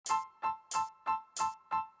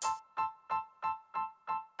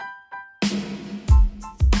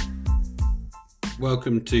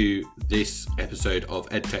Welcome to this episode of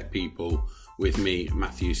EdTech People with me,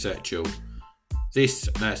 Matthew Setchell. This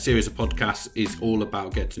series of podcasts is all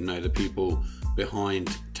about getting to know the people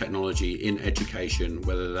behind technology in education,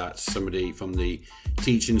 whether that's somebody from the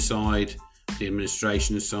teaching side, the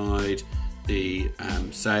administration side, the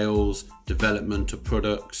sales, development of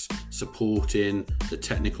products, supporting the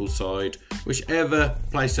technical side, whichever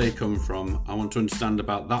place they come from. I want to understand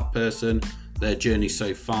about that person, their journey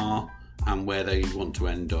so far, and where they want to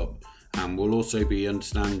end up. And we'll also be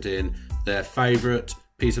understanding their favourite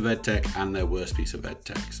piece of EdTech and their worst piece of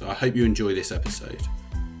EdTech. So I hope you enjoy this episode.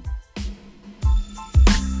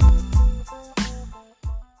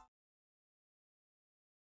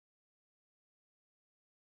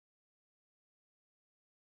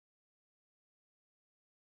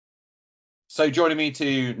 So joining me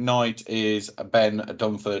tonight is Ben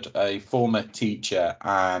Dunford, a former teacher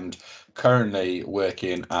and currently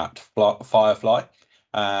working at FireFly.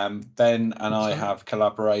 Ben and I have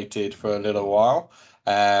collaborated for a little while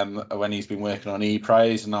when he's been working on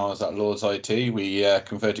ePraise and I was at Lord's IT. We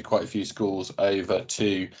converted quite a few schools over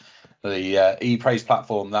to the ePraise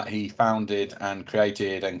platform that he founded and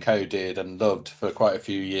created and coded and loved for quite a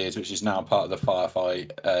few years, which is now part of the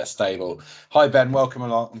FireFly stable. Hi Ben, welcome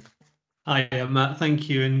along. Hi, Matt. Thank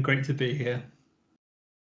you, and great to be here.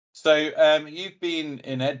 So you've been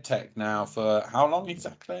in EdTech now for how long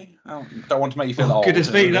exactly? I don't want to make you feel old.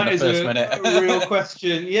 Goodness me, that is a real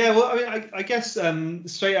question. Yeah, well, I mean, I guess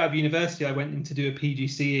straight out of university, I went in to do a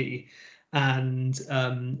PGCE, and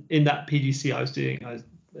in that PGCE, I was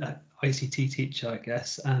an ICT teacher, I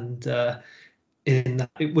guess, and in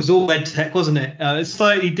that, it was all EdTech, wasn't it? It's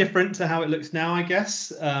slightly different to how it looks now, I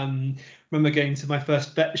guess. Remember going to my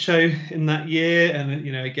first vet show in that year, and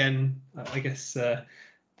again, I guess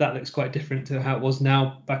that looks quite different to how it was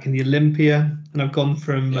now back in the Olympia. And I've gone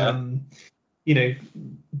from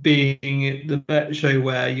being at the vet show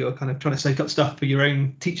where you're kind of trying to soak up stuff for your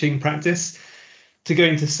own teaching practice to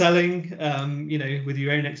going to selling, with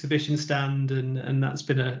your own exhibition stand, and that's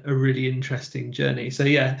been a really interesting journey. So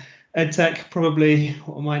yeah, EdTech, probably,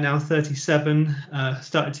 what am I now, 37,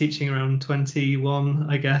 started teaching around 21,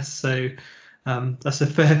 I guess. So that's a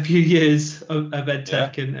fair few years of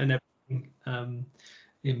EdTech and everything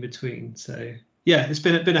in between. So yeah, it's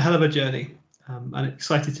been a hell of a journey. and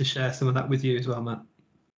excited to share some of that with you as well, Matt.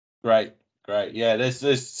 Great. Yeah,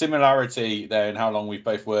 there's similarity there in how long we've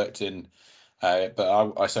both worked in,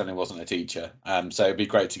 but I certainly wasn't a teacher. So it'd be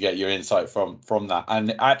great to get your insight from that.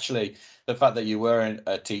 And actually, the fact that you weren't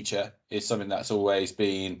a teacher is something that's always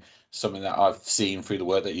been something that I've seen through the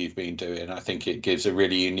work that you've been doing. I think it gives a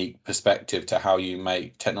really unique perspective to how you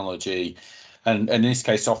make technology, and in this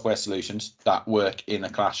case, software solutions that work in a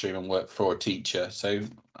classroom and work for a teacher. So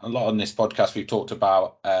a lot on this podcast, we've talked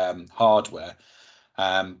about hardware.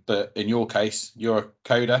 But in your case, you're a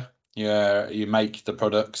coder. You make the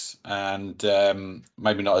products, and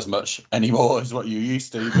maybe not as much anymore as what you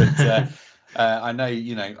used to. But I know,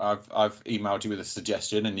 I've emailed you with a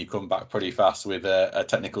suggestion, and you come back pretty fast with a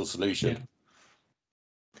technical solution.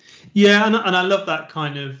 Yeah, and I love that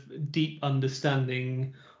kind of deep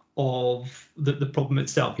understanding of the problem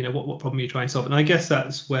itself. What problem you're trying to solve, and I guess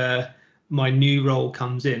that's where my new role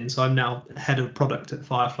comes in. So I'm now head of product at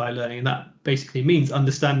FireFly Learning, and that basically means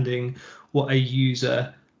understanding what the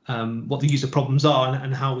user problems are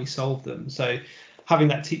and how we solve them. So having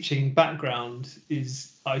that teaching background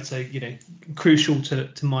is, I'd say, crucial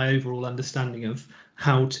to my overall understanding of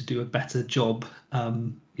how to do a better job,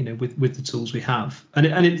 with the tools we have. And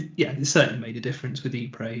it certainly made a difference with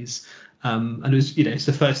ePraise. And it was, it's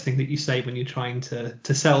the first thing that you say when you're trying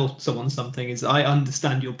to sell someone something is, I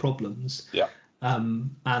understand your problems. Yeah.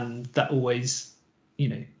 And that always,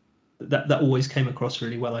 that always came across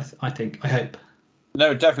really well, I hope.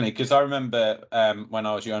 No, definitely, because I remember when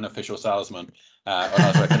I was your unofficial salesman, when I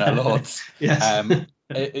was working at Lord's. Yes.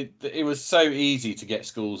 It was so easy to get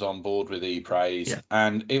schools on board with ePraise,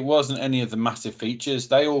 and it wasn't any of the massive features.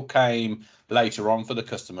 They all came later on for the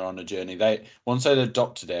customer on the journey. Once they'd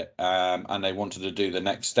adopted it and they wanted to do the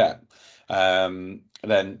next step, then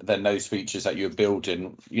those features that you were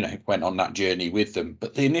building, went on that journey with them.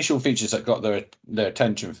 But the initial features that got their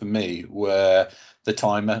attention for me were the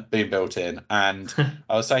timer being built in. And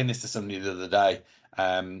I was saying this to somebody the other day.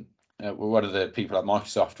 One of the people at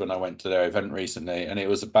Microsoft when I went to their event recently, and it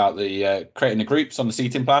was about the creating the groups on the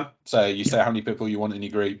seating plan. So you say how many people you want in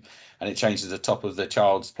your group, and it changes the top of the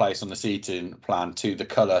child's place on the seating plan to the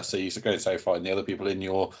colour. So you go so far, and the other people in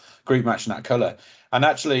your group matching that colour. And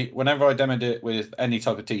actually, whenever I demoed it with any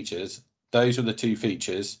type of teachers, those were the two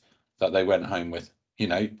features that they went home with.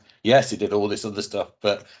 Yes, it did all this other stuff,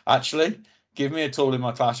 but actually, give me a tool in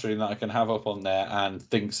my classroom that I can have up on there and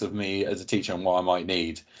thinks of me as a teacher and what I might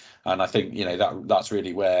need. And I think, that's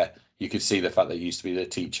really where you could see the fact that you used to be the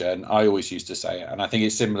teacher. And I always used to say it. And I think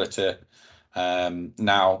it's similar to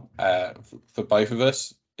now for both of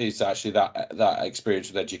us. Is actually that experience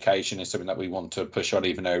with education is something that we want to push on,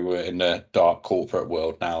 even though we're in the dark corporate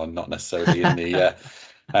world now and not necessarily in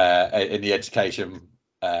the education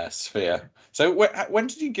sphere. So when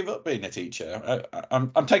did you give up being a teacher?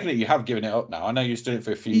 I'm taking it you have given it up now. I know you're doing it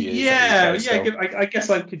for a few years. Yeah. I guess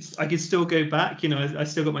I could still go back. I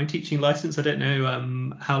still got my teaching license. I don't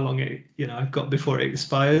know how long I've got before it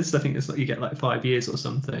expires. I think it's like you get like 5 years or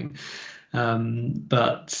something.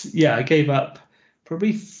 But yeah, I gave up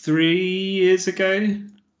probably 3 years ago.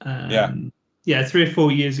 Yeah, 3 or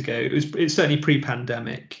 4 years ago. It's certainly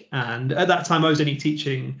pre-pandemic, and at that time I was only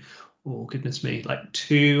teaching, oh goodness me, like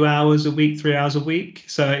 2 hours a week, 3 hours a week.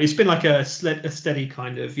 So it's been like a steady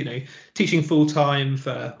kind of, teaching full time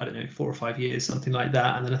for, I don't know, 4 or 5 years, something like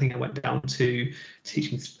that. And then I think I went down to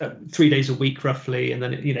teaching 3 days a week roughly, and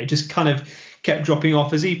then it just kind of kept dropping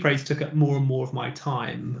off as ePraise took up more and more of my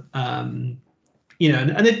time.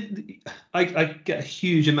 I get a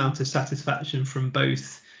huge amount of satisfaction from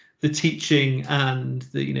both the teaching and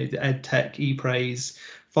the EdTech, ePraise,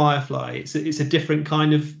 FireFly. It's a different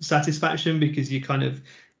kind of satisfaction because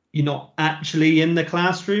you're not actually in the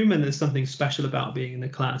classroom, and there's something special about being in the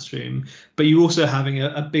classroom, but you're also having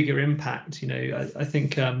a bigger impact. I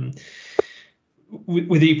think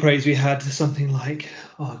with ePraise we had something like,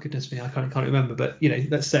 oh goodness me, I can't remember, but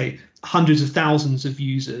let's say hundreds of thousands of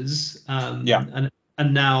users,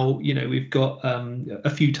 and now we've got a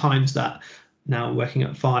few times that now working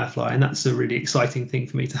at FireFly, and that's a really exciting thing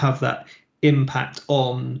for me to have that impact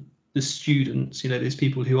on the students. There's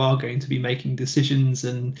people who are going to be making decisions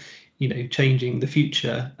and changing the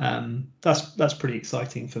future. That's pretty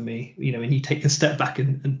exciting for me, when you take a step back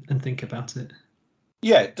and think about it.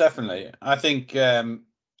 Yeah, definitely. I think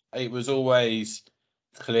it was always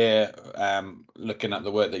clear, looking at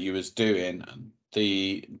the work that you was doing,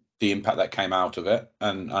 the impact that came out of it.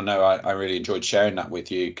 And I know I really enjoyed sharing that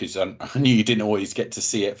with you, because I knew you didn't always get to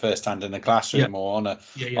see it firsthand in a classroom or on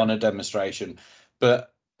a demonstration.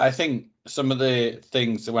 But I think some of the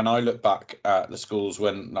things, when I look back at the schools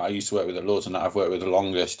when I used to work with the Lords and that I've worked with the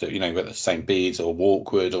longest, whether St. Bede's or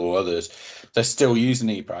Walkwood or others, they're still using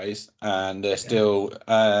ePraise, and they're still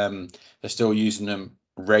using them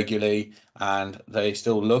regularly, and they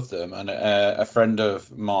still love them. And a friend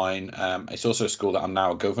of mine, it's also a school that I'm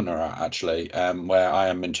now a governor at, actually, where I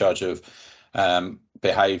am in charge of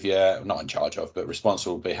behaviour, not in charge of, but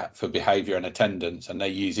responsible for behaviour and attendance, and they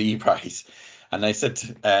use ePraise. And they said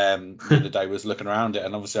the other day, was looking around it,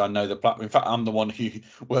 and obviously I know the platform. In fact, I'm the one who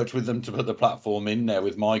worked with them to put the platform in there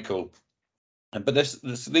with Michael. But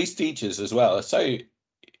these teachers as well are so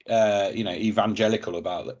evangelical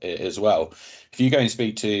about it as well. If you go and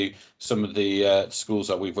speak to some of the schools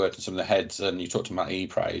that we've worked in, some of the heads, and you talk to them about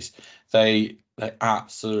ePraise, they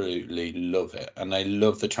absolutely love it, and they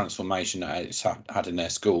love the transformation that it's had in their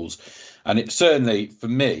schools. And it certainly, for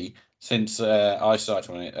me, since I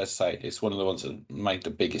started on it, as I say, it's one of the ones that made the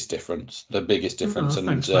biggest difference. Thanks,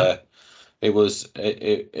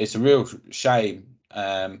 It's a real shame,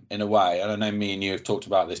 in a way, and I know me and you have talked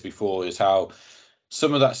about this before, is how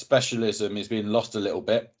some of that specialism is being lost a little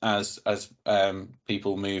bit as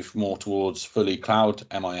people move more towards fully cloud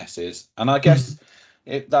MISs. And I guess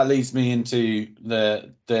that leads me into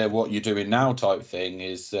the what you're doing now type thing.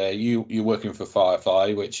 Is you're working for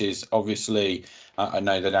FireFly, which is obviously, I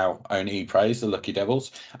know they now own ePraise, the Lucky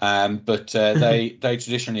Devils, but they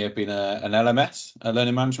traditionally have been an LMS, a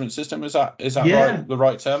learning management system. Is that right? The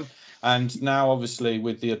right term? And now, obviously,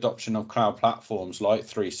 with the adoption of cloud platforms like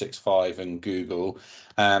 365 and Google,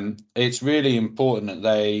 it's really important that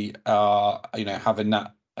they are, having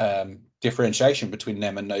that differentiation between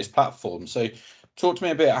them and those platforms. So talk to me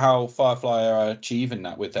a bit how FireFly are achieving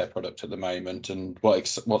that with their product at the moment, and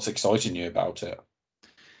what's exciting you about it.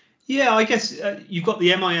 Yeah, I guess you've got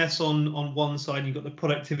the MIS on one side, and you've got the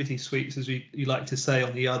productivity suites, as you like to say,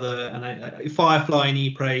 on the other. And FireFly and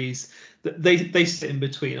ePraise, they sit in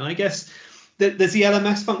between. And I guess there's the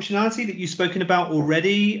LMS functionality that you've spoken about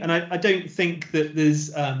already, and I don't think that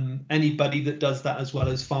there's anybody that does that as well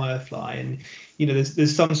as FireFly. And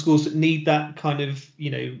there's some schools that need that kind of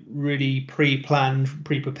really pre-planned,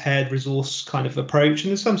 pre-prepared resource kind of approach,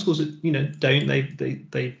 and there's some schools that don't.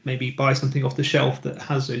 They maybe buy something off the shelf that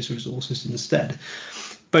has those resources instead.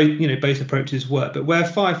 Both approaches work, but where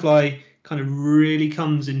FireFly kind of really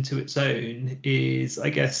comes into its own is,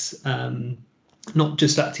 I guess, not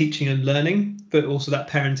just that teaching and learning, but also that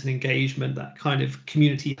parent and engagement, that kind of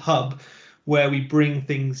community hub where we bring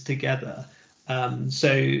things together.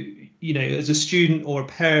 So, you know, as a student or a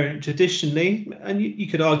parent traditionally, and you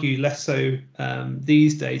could argue less so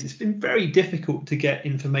these days, it's been very difficult to get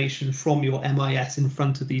information from your MIS in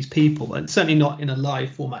front of these people, and certainly not in a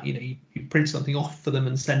live format. You know, you print something off for them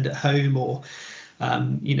and send it home, or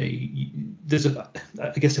you know, there's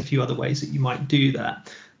I guess a few other ways that you might do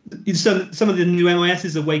that. Some of the new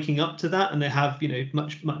MISs are waking up to that, and they have, you know,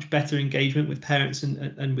 much better engagement with parents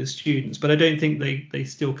and with students. But I don't think they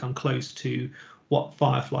still come close to what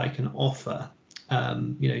Firefly can offer,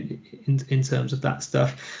 you know, in terms of that stuff.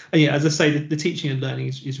 And yeah, as I say, the teaching and learning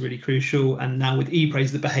is really crucial. And now with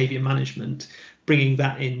ePraise, the behaviour management, bringing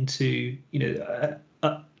that into, you know,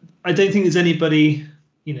 I don't think there's anybody.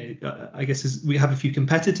 You know, I guess we have a few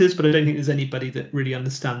competitors, but I don't think there's anybody that really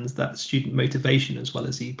understands that student motivation as well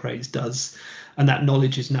as ePraise does. And that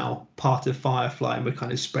knowledge is now part of Firefly, and we're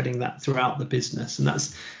kind of spreading that throughout the business. And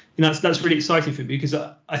that's, you know, that's really exciting for me, because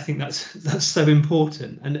I think that's so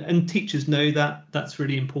important. And teachers know that that's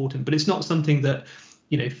really important, but it's not something that,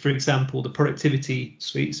 you know, for example, the productivity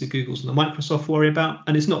suites, the Googles and the Microsoft worry about,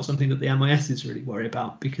 and it's not something that the MISs really worry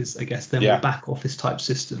about, because I guess they're more back office type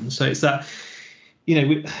systems. So it's that, you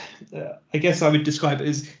know, I guess I would describe it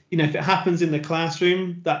as, you know, if it happens in the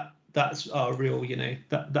classroom, that's our real, you know,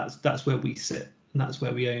 that's where we sit, and that's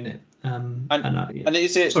where we own it. And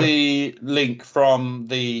is it the link from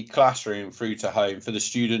the classroom through to home for the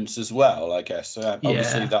students as well? I guess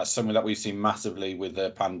obviously that's something that we've seen massively with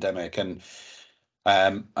the pandemic. And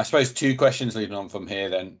I suppose two questions leading on from here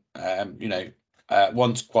then. You know,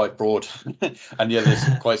 one's quite broad and the other's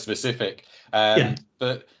quite specific.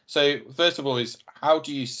 But so first of all, is how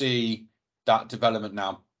do you see that development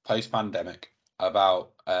now post-pandemic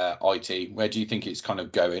about IT? Where do you think it's kind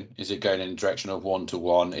of going? Is it going in the direction of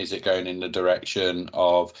one-to-one? Is it going in the direction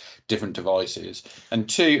of different devices? And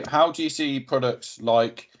two, how do you see products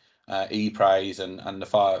like ePraise and the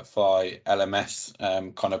Firefly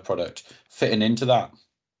LMS kind of product fitting into that?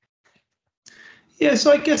 Yeah,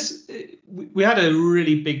 so I guess we had a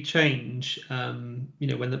really big change, you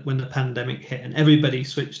know, when the pandemic hit and everybody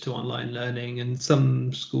switched to online learning, and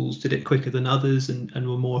some schools did it quicker than others and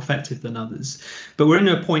were more effective than others. But we're in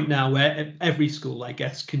a point now where every school, I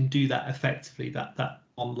guess, can do that effectively, that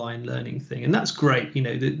online learning thing, and that's great. You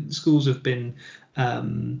know, the schools have been,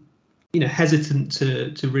 you know, hesitant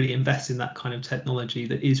to really invest in that kind of technology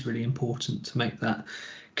that is really important to make that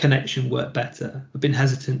connection work better. I've been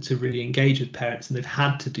hesitant to really engage with parents, and they've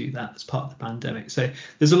had to do that as part of the pandemic. So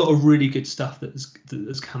there's a lot of really good stuff that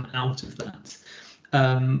has come out of that.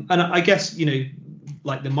 And I guess, you know,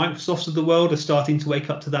 like the Microsofts of the world are starting to wake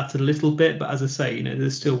up to that a little bit. But as I say, you know, they're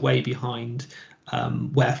still way behind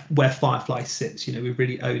where Firefly sits. You know, we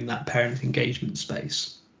really own that parent engagement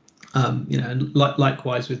space. You know, and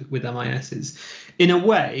likewise with MISs. In a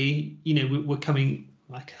way, you know,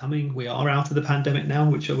 we are out of the pandemic now,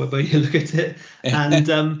 whichever way you look at it.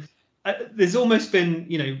 And there's almost been,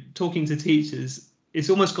 you know, talking to teachers, it's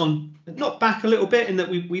almost gone not back a little bit, in that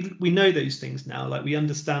we know those things now, like we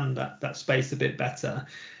understand that space a bit better.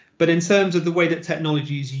 But in terms of the way that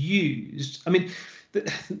technology is used, I mean,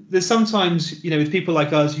 there's sometimes, you know, with people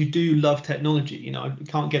like us who do love technology, you know, I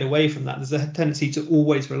can't get away from that. There's a tendency to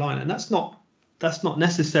always rely on it, and that's not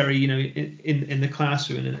necessary, you know, in the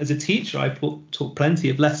classroom. And as a teacher, I taught plenty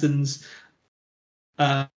of lessons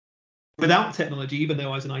without technology, even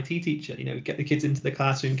though I was an IT teacher. You know, get the kids into the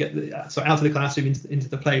classroom, out of the classroom into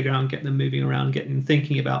the playground, get them moving around, get them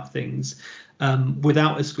thinking about things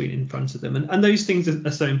without a screen in front of them. And those things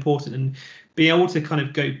are so important, and being able to kind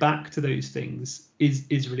of go back to those things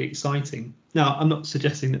is really exciting. Now, I'm not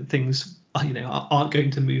suggesting that things, you know, aren't going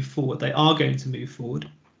to move forward. They are going to move forward.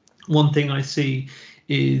 One thing I see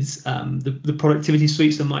is the productivity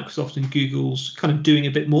suites and Microsoft and Google's kind of doing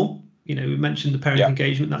a bit more. You know, we mentioned the parent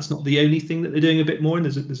engagement. That's not the only thing that they're doing a bit more, and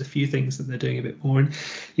there's a few things that they're doing a bit more. And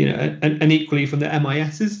you know, and equally from the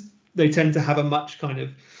MISs, they tend to have a much kind of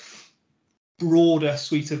broader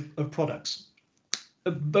suite of products.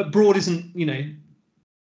 But broad isn't, you know,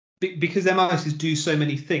 because MISs do so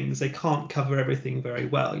many things, they can't cover everything very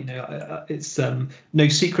well. You know, it's no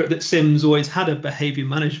secret that Sims always had a behavior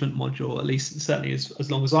management module, at least certainly as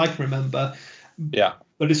long as I can remember. Yeah.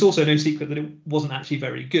 But it's also no secret that it wasn't actually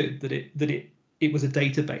very good. That it was a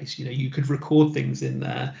database. You know, you could record things in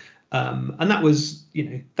there, and that was, you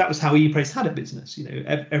know, that was how ePraise had a business. You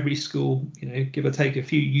know, every school, you know, give or take a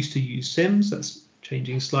few, used to use Sims. That's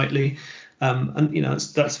changing slightly, and you know,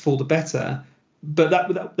 that's for the better. But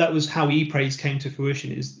that was how ePraise came to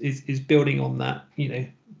fruition, is building on that, you know,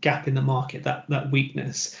 gap in the market, that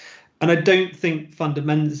weakness. And I don't think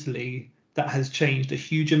fundamentally that has changed a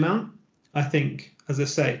huge amount. I think, as I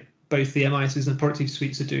say, both the MISs and the productivity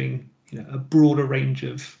suites are doing a broader range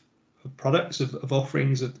of products, of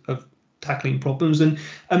offerings, of tackling problems, and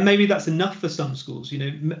maybe that's enough for some schools.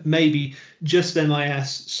 Maybe just MIS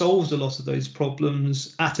solves a lot of those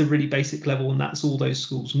problems at a really basic level, and that's all those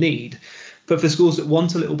schools need. But for schools that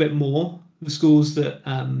want a little bit more, the schools that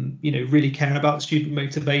really care about student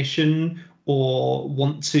motivation or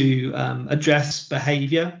want to address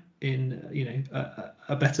behaviour in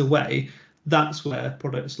a better way, that's where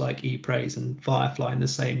products like ePraise and FireFly in the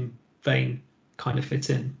same vein kind of fit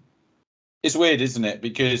in. It's weird, isn't it?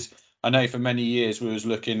 Because I know for many years we was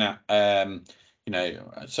looking at,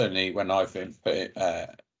 certainly when I've been putting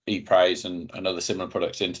ePraise and other similar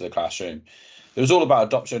products into the classroom, it was all about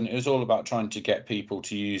adoption. It was all about trying to get people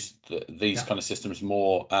to use these kind of systems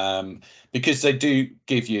more, because they do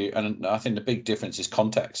give you, and I think the big difference is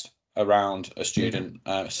context around a student.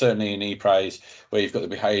 Certainly in ePraise, where you've got the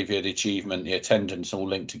behaviour, the achievement, the attendance all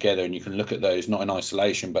linked together, and you can look at those not in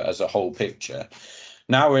isolation but as a whole picture.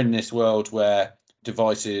 Now we're in this world where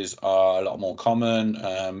devices are a lot more common,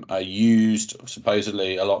 are used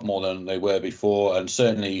supposedly a lot more than they were before, and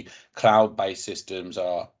certainly cloud-based systems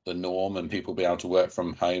are the norm, and people be able to work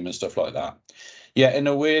from home and stuff like that. Yeah, in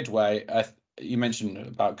a weird way, you mentioned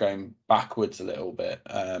about going backwards a little bit,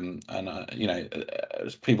 and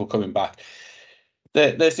people coming back.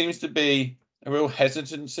 There seems to be a real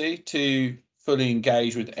hesitancy to fully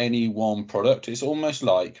engage with any one product. It's almost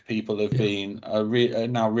like people have been are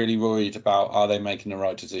now really worried about, are they making the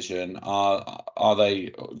right decision? Are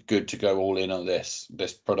they good to go all in on this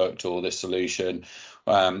product or this solution?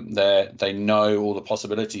 They know all the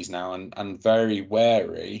possibilities now, and very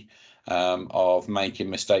wary of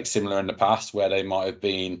making mistakes similar in the past, where they might have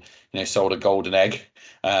been sold a golden egg,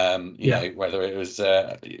 whether it was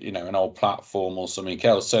an old platform or something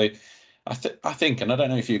else. So I think, and I don't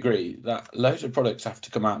know if you agree, that loads of products have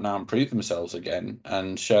to come out now and prove themselves again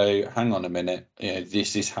and show, hang on a minute,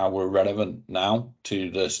 this is how we're relevant now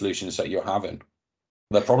to the solutions that you're having,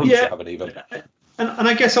 the problems you're having even. And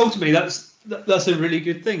I guess ultimately that's a really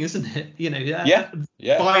good thing, isn't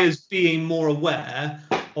it? Buyers being more aware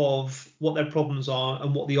of what their problems are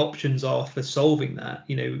and what the options are for solving that.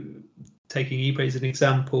 Taking ePraise as an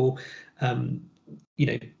example,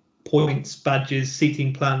 points, badges,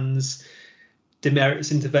 seating plans,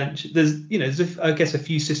 demerits intervention. There's I guess a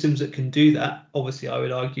few systems that can do that. Obviously, I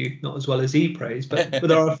would argue not as well as ePraise, but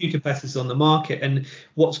there are a few competitors on the market. And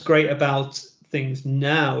what's great about things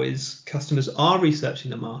now is customers are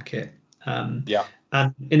researching the market. And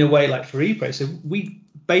in a way, like for ePraise, so we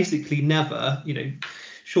basically never,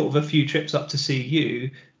 short of a few trips up to see you,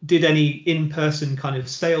 did any in-person kind of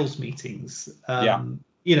sales meetings.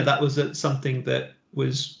 That was something that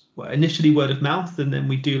was initially word of mouth, and then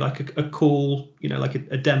we do like a call, like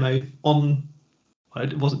a demo on,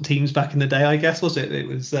 it wasn't Teams back in the day, I guess, was it? It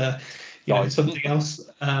was something else,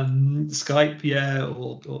 Skype,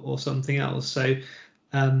 or something else. So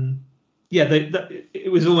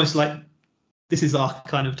it was almost like, this is our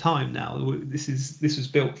kind of time now. This was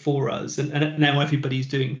built for us, and now everybody's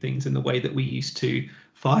doing things in the way that we used to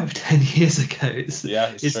 5-10 years ago. It's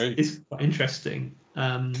true. It's quite interesting.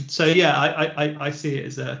 I see it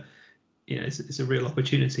as it's a real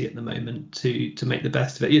opportunity at the moment to make the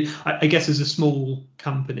best of it. I guess as a small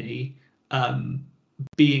company,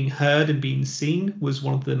 being heard and being seen was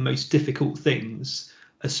one of the most difficult things,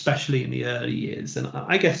 especially in the early years. And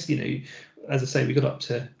I guess as I say, we got up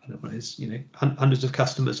to, I don't know what it is, hundreds of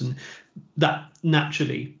customers, and that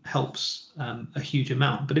naturally helps a huge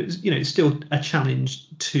amount. But it was, it's still a challenge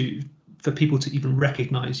for people to even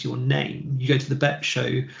recognise your name. You go to the BET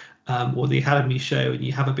show or the Academy show, and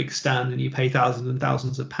you have a big stand, and you pay thousands and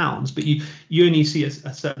thousands of pounds, but you only see a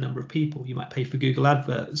certain number of people. You might pay for Google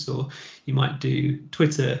adverts, or you might do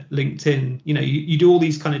Twitter, LinkedIn. You do all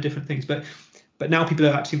these kind of different things, but now people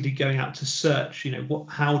are actively going out to search,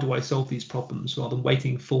 how do I solve these problems, rather than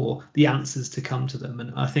waiting for the answers to come to them.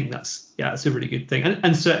 And I think that's a really good thing.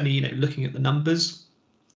 And certainly, looking at the numbers,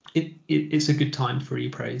 it's a good time for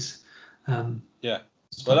ePraise.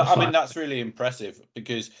 Well, I mean, that's really impressive,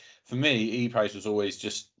 because for me, ePraise was always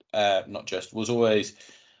was always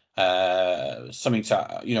something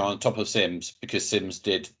to, on top of Sims, because Sims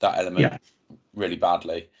did that element really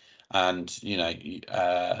badly. And,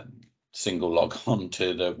 single log on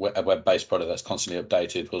to the web-based product that's constantly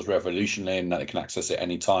updated was revolutionary, and that they can access it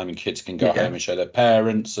anytime, and kids can go home and show their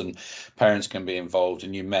parents, and parents can be involved.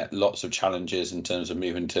 And you met lots of challenges in terms of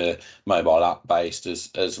moving to mobile app based,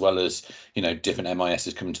 as well as different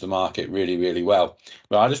MISs coming to the market really, really well.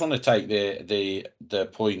 But I just want to take the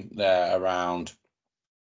point there around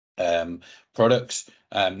products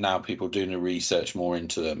now people doing the research more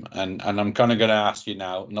into them. And I'm kind of going to ask you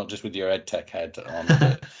now, not just with your EdTech head on,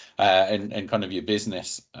 but and kind of your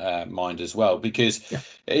business mind as well, because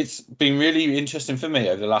it's been really interesting for me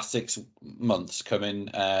over the last 6 months coming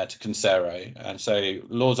to Concero. And so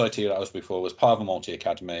Lords IT, that I was before, was part of a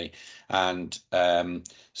multi-academy, and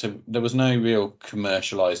so there was no real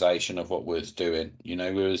commercialization of what we was doing. We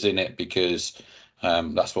was in it because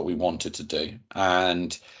that's what we wanted to do.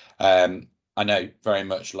 And I know very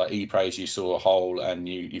much like ePraise, you saw a hole and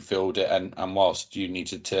you filled it, and whilst you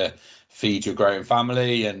needed to feed your growing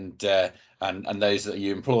family and those that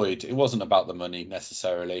you employed, it wasn't about the money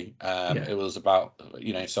necessarily. It was about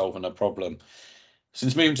solving a problem.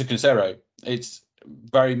 Since moving to Concero, it's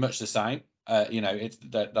very much the same.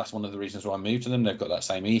 That's one of the reasons why I moved to them. They've got that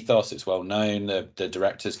same ethos. It's well known. The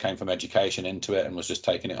directors came from education into it and was just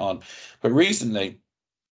taking it on. But recently,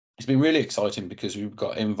 it's been really exciting because we've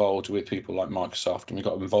got involved with people like Microsoft, and we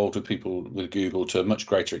got involved with people with Google to a much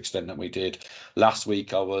greater extent than we did. Last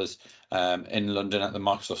week, I was in London at the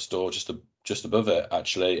Microsoft store, just above it,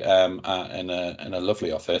 actually, in a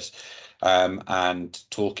lovely office, and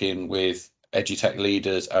talking with EdTech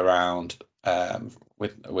leaders around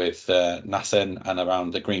with NASEN and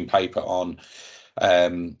around the green paper on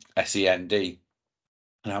SEND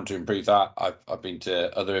and how to improve that. I've been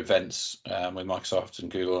to other events with Microsoft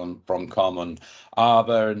and Google and Bromcom and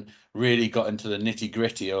Arbor, and really got into the nitty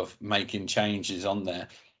gritty of making changes on there.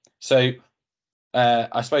 So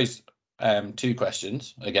I suppose 2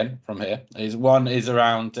 questions again from here is, one is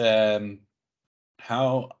around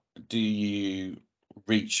how do you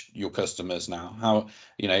reach your customers now? How,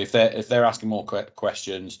 if they're asking more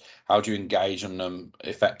questions, how do you engage on them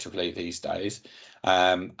effectively these days?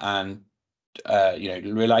 And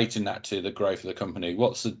relating that to the growth of the company,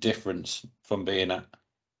 what's the difference from being at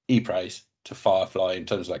ePraise to FireFly in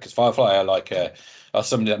terms of because FireFly are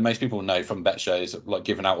somebody that most people know from bet shows, like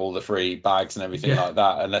giving out all the free bags and everything like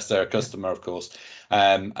that, unless they're a customer, of course,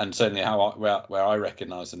 and certainly where I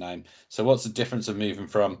recognise the name. So what's the difference of moving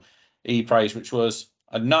from ePraise, which was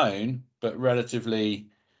a known but relatively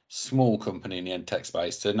small company in the EdTech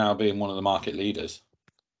space, to now being one of the market leaders?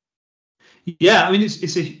 Yeah, I mean,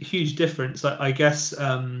 it's a huge difference. I guess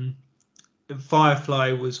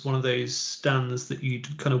FireFly was one of those stands that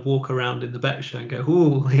you'd kind of walk around in the bet show and go,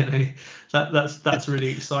 "Oh, that's really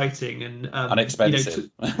exciting," and unexpensive.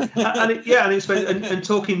 And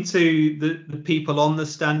talking to the people on the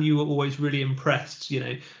stand, you were always really impressed.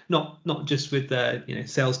 Not just with their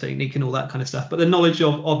sales technique and all that kind of stuff, but the knowledge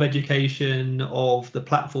of education, of the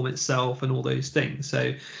platform itself, and all those things.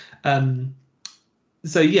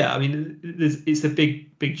 So yeah, I mean, it's a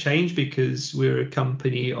big change, because we're a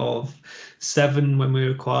company of 7 when we were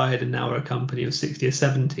acquired, and now we're a company of 60 or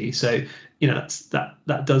 70. So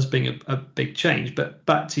that does bring a big change. But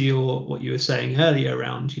back to what you were saying earlier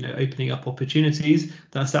around opening up opportunities,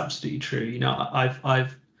 that's absolutely true. I don't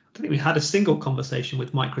think we had a single conversation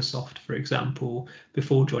with Microsoft, for example,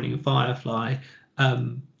 before joining FireFly.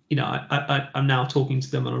 I'm now talking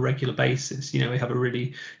to them on a regular basis. We have a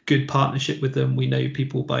really good partnership with them. We know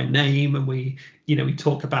people by name, and we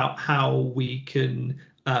talk about how we can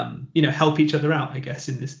help each other out, I guess,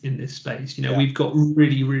 in this space. We've got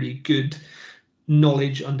really, really good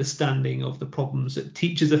knowledge, understanding of the problems that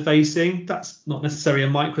teachers are facing. That's not necessarily a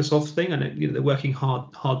Microsoft thing. I know they're working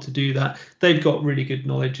hard to do that. They've got really good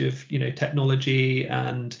knowledge of technology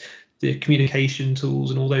and the communication tools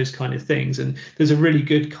and all those kind of things. And there's a really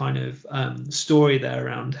good kind of story there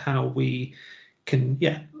around how we can,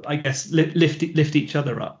 I guess, lift each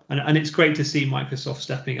other up. And it's great to see Microsoft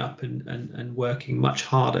stepping up and working much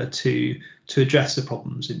harder to address the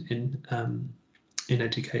problems in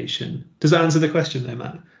education. Does that answer the question there,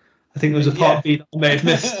 Matt? I think there was a part B that I may have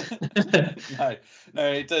missed.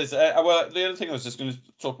 No, it does. Well, the other thing I was just going to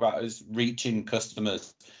talk about is reaching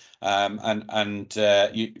customers. You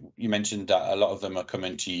mentioned that a lot of them are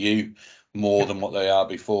coming to you more than what they are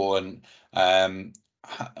before, and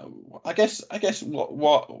I guess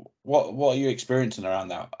what are you experiencing around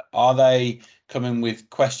that? Are they coming with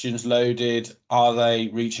questions loaded? Are they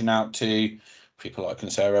reaching out to people like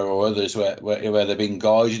Concero or others where they're being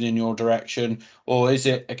guided in your direction, or is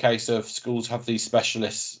it a case of schools have these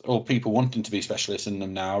specialists or people wanting to be specialists in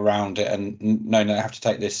them now around it and knowing they have to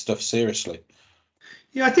take this stuff seriously?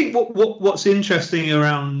 Yeah, I think what's interesting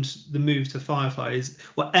around the move to FireFly is,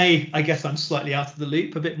 I guess I'm slightly out of the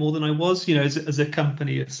loop a bit more than I was. As a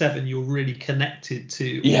company of 7, you're really connected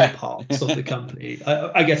to all parts of the company.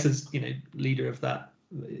 I guess as leader of that,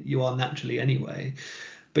 you are naturally anyway.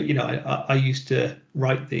 But I used to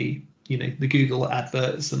write the Google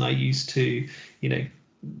adverts, and I used to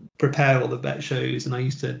prepare all the vet shows, and I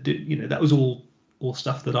used to do, that was all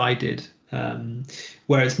stuff that I did.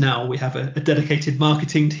 Whereas now we have a dedicated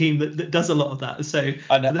marketing team that does a lot of that. So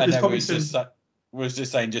I know, there's probably was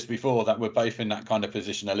just saying just before that we're both in that kind of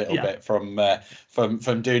position a little yeah. bit from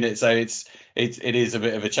doing it. So it is a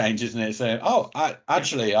bit of a change, isn't it? So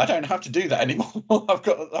I don't have to do that anymore. I've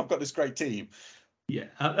got this great team. Yeah,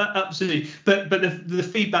 absolutely. But the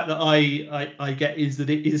feedback that I get is that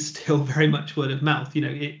it is still very much word of mouth.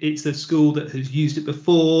 It's a school that has used it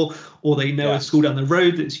before, or they know a school down the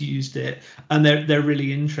road that's used it, and they're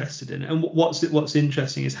really interested in it. And what's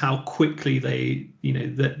interesting is how quickly they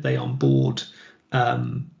onboard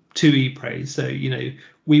to ePraise. So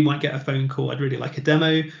we might get a phone call, I'd really like a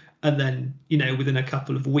demo, and then within a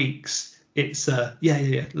couple of weeks it's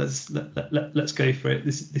let's go for it.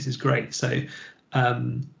 This is great. So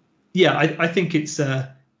I think it's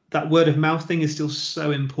that word of mouth thing is still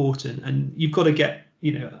so important, and you've got to get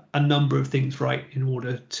a number of things right in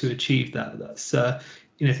order to achieve that. That's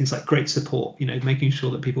things like great support, making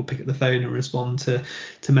sure that people pick up the phone and respond to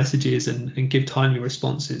messages and give timely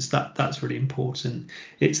responses. That's really important.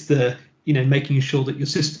 It's the making sure that your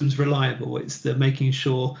system's reliable. It's the making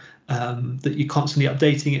sure that you're constantly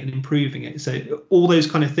updating it and improving it. So all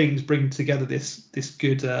those kind of things bring together this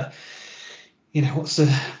good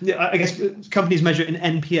I guess companies measure it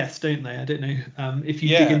in NPS, don't they? I don't know if you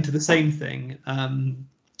dig into the same thing,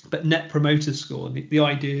 but Net Promoter Score. The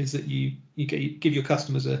idea is that you give your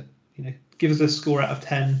customers give us a score out of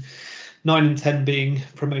 10, 9 and 10 being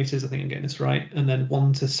promoters. I think I'm getting this right, and then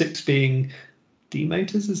 1 to 6 being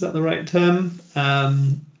demoters. Is that the right term?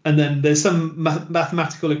 And then there's some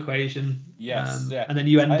mathematical equation. And then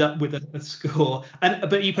you end up with a score. But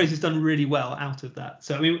ePraise has done really well out of that.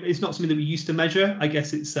 So I mean, it's not something that we used to measure. I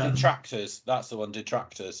guess it's detractors. That's the one.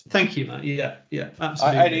 Detractors. Thank you, Matt. Yeah,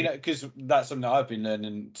 absolutely. Because that's something that I've been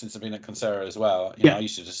learning since I've been at Coursera as well. I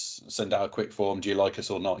used to just send out a quick form. Do you like us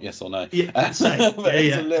or not? Yes or no. Yeah, but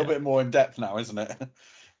it's a little bit more in depth now, isn't it?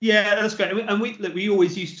 Yeah, that's great. And we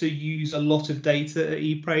always used to use a lot of data at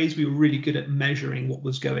ePraise. We were really good at measuring what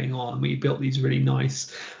was going on. We built these really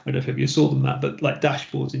nice, I don't know if you saw them, Matt, but like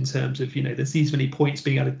dashboards in terms of, there's these many points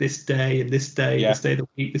being added this day and this day, this day of the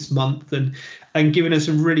week, this month, and giving us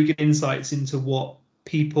some really good insights into what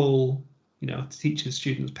people, teachers,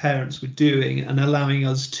 students, parents were doing, and allowing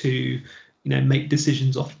us to make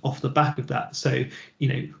decisions off the back of that. So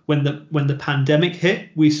when the pandemic hit,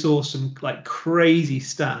 we saw some like crazy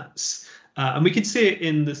stats, and we could see it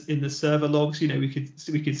in the server logs. We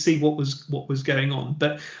could see what was going on,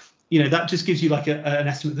 but that just gives you like an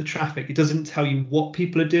estimate of the traffic. It doesn't tell you what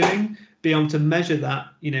people are doing. Be able to measure that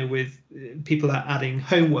with people are adding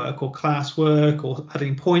homework or classwork or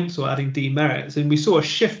adding points or adding demerits, and we saw a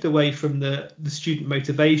shift away from the student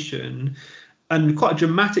motivation, and quite a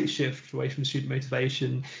dramatic shift away from student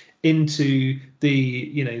motivation into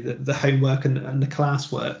the homework and the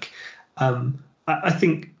classwork. I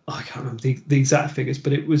think I can't remember the exact figures,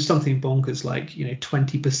 but it was something bonkers, like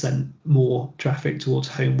 20% more traffic towards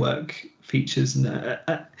homework features,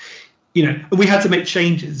 and we had to make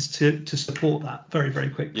changes to support that very, very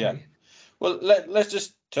quickly. Yeah. Well, let's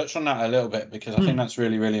just touch on that a little bit, because I think that's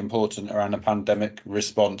really, really important around the pandemic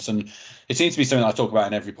response, and it seems to be something I talk about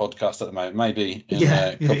in every podcast at the moment. Maybe in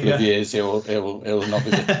a couple of years it'll not be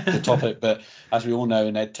the topic, but as we all know,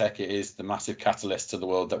 in EdTech, it is the massive catalyst to the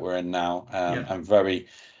world that we're in now. And very,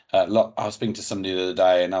 I was speaking to somebody the other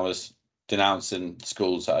day, and I was denouncing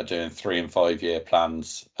schools that are doing 3 and 5 year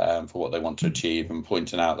plans for what they want to achieve, and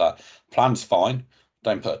pointing out that plan's fine,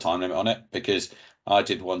 don't put a time limit on it, because I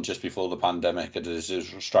did one just before the pandemic, a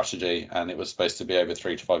digital strategy, and it was supposed to be over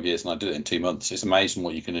 3 to 5 years, and I did it in 2 months. It's amazing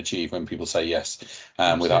what you can achieve when people say yes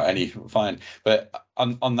without any fine. But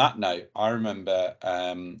on that note, I remember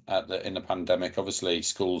in the pandemic, obviously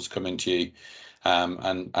schools coming to you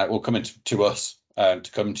and coming to us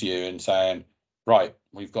to come to you and saying, right,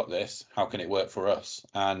 we've got this, how can it work for us?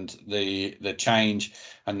 And the change,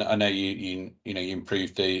 and I know you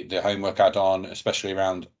improved the homework add-on, especially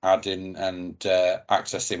around adding and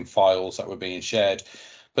accessing files that were being shared,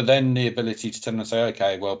 but then the ability to turn and say,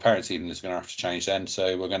 okay, well, parents evening is going to have to change then,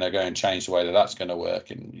 so we're going to go and change the way that's going to work,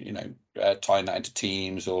 and tying that into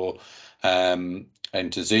Teams or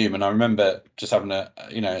into Zoom. And I remember just having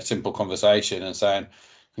a simple conversation and saying,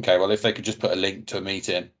 okay, well, if they could just put a link to a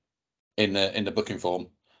meeting in the booking form,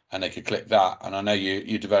 and they could click that, and I know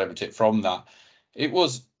you developed it from that. It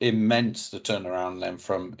was immense, the turnaround then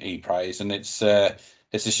from ePraise, and it's a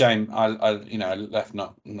shame I left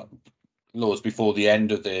not laws before the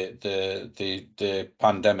end of the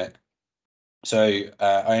pandemic, so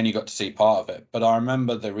I only got to see part of it. But I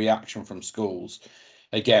remember the reaction from schools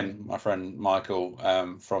again, my friend Michael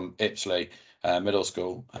from Ipsley Middle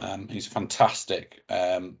School, he's a fantastic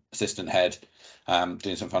assistant head,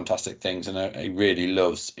 doing some fantastic things, and he really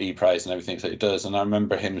loves ePraise and everything that he does. And I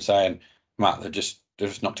remember him saying, Matt, they've just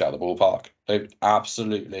knocked it out of the ballpark. They've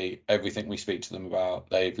absolutely everything we speak to them about,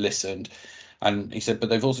 they've listened. And he said, but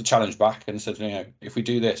they've also challenged back and said, if we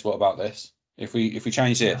do this, what about this? If we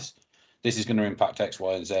change this, this is going to impact X,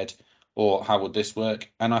 Y, and Z, or how would this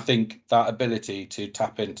work? And I think that ability to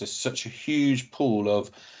tap into such a huge pool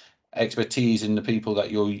of expertise in the people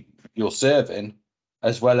that you're serving,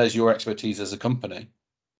 as well as your expertise as a company,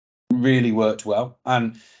 really worked well.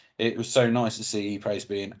 And it was so nice to see ePraise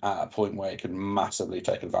being at a point where it could massively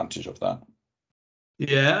take advantage of that.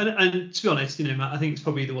 Yeah, and to be honest, Matt, I think it's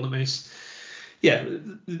probably one of the most,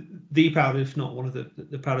 the proud, if not one of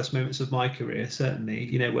the proudest moments of my career,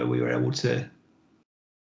 certainly, where we were able to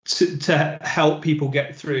help people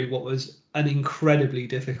get through what was an incredibly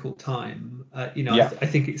difficult time. I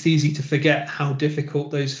think it's easy to forget how difficult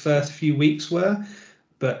those first few weeks were,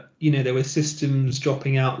 but there were systems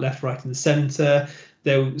dropping out left, right, and centre.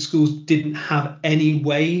 Schools didn't have any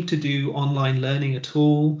way to do online learning at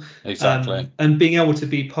all. Exactly. And being able to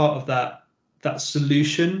be part of that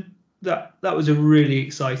solution, that was a really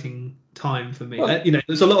exciting time for me. Well, there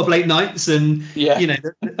was a lot of late nights, and there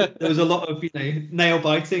was a lot of nail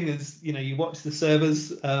biting as you watch the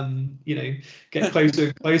servers get closer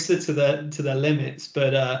and closer to their limits.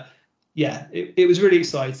 But it was really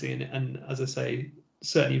exciting, and as I say,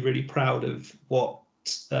 certainly really proud of what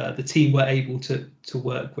the team were able to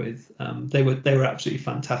work with. They were absolutely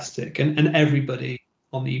fantastic, and everybody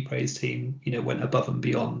on the ePraise team went above and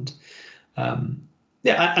beyond.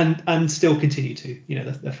 And still continue to.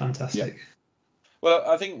 They're fantastic. Yeah. Well,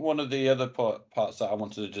 I think one of the other parts that I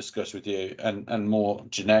wanted to discuss with you, and more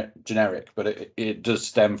generic, but it does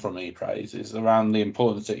stem from ePraise, is around the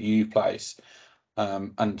importance that you place,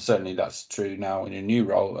 and certainly that's true now in your new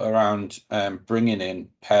role, around bringing in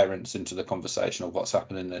parents into the conversation of what's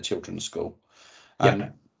happening in their children's school.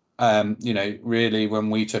 And really, when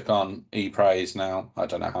we took on ePraise now, I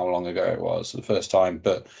don't know how long ago it was the first time,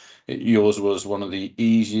 but yours was one of the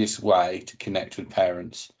easiest way to connect with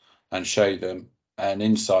parents and show them an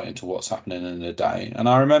insight into what's happening in the day. And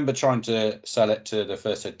I remember trying to sell it to the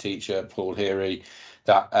first head teacher, Paul Heary,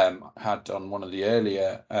 that had on one of the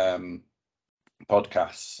earlier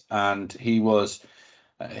podcasts, and he was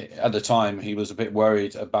at the time he was a bit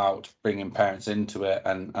worried about bringing parents into it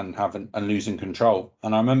and losing control.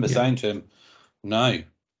 And I remember saying to him, no,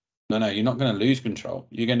 you're not going to lose control,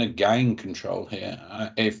 you're going to gain control here.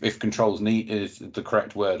 If control is the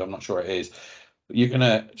correct word, I'm not sure it is. You're going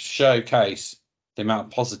to showcase the amount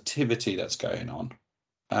of positivity that's going on,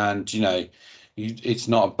 and it's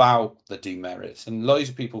not about the demerits. And loads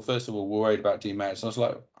of people, first of all, were worried about demerits. I was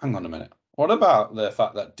like, hang on a minute, what about the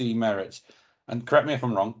fact that demerits, and correct me if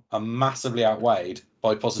I'm wrong, are massively outweighed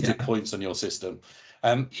by positive points on your system?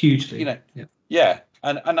 Hugely.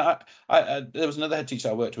 And I there was another head teacher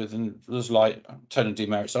I worked with, and was like turning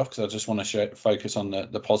demerits off because I just want to focus on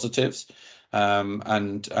the positives,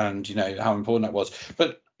 and how important that was.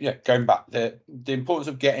 But going back, the importance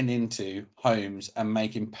of getting into homes and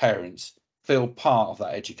making parents feel part of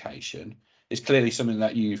that education is clearly something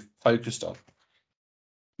that you've focused on.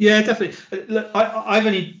 Yeah, definitely. Look, I've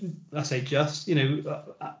only, I say just, we've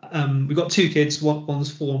got two kids,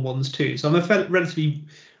 one's 4 and one's 2. So I'm relatively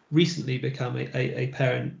recently become a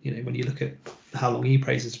parent, when you look at how long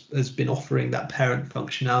ePraise has been offering that parent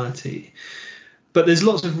functionality. But there's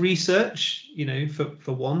lots of research,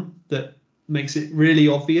 for one, that makes it really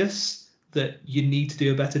obvious that you need to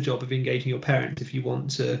do a better job of engaging your parent if you want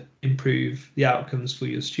to improve the outcomes for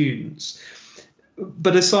your students.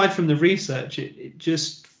 But aside from the research, it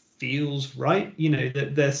just feels right,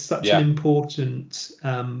 that there's such an important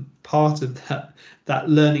part of that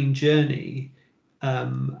learning journey.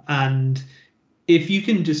 And if you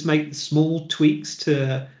can just make small tweaks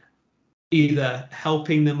to either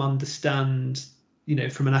helping them understand,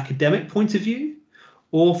 from an academic point of view,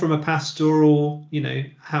 or from a pastoral,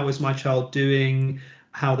 how is my child doing,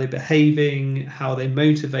 how they're behaving, how they're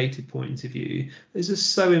motivated point of view, this is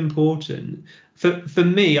so important. For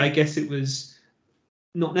me, I guess it was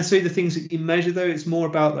not necessarily the things that you measure, though. It's more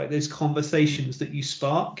about like those conversations that you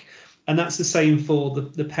spark. And that's the same for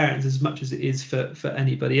the parents as much as it is for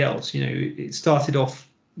anybody else. It started off,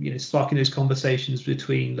 sparking those conversations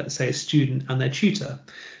between, let's say, a student and their tutor.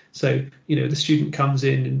 So, the student comes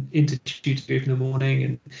into tutor group in the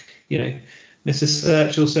morning, and, Mr.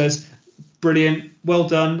 Searchell says, brilliant, well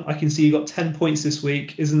done. I can see you got 10 points this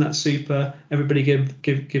week. Isn't that super? Everybody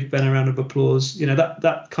give Ben a round of applause.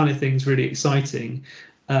 That kind of thing's really exciting.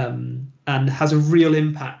 and has a real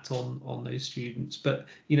impact on those students. But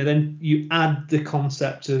then you add the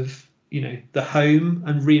concept of the home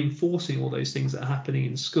and reinforcing all those things that are happening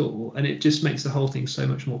in school, and it just makes the whole thing so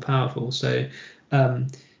much more powerful. So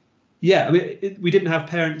yeah, I mean, we didn't have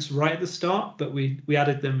parents right at the start, but we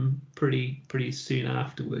added them pretty soon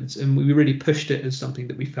afterwards, and we really pushed it as something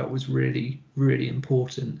that we felt was really, really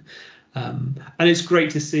important. And it's great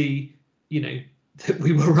to see, that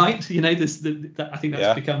we were right. I think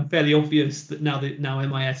that's become fairly obvious that now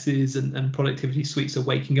MISs and productivity suites are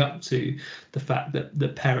waking up to the fact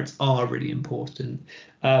that parents are really important,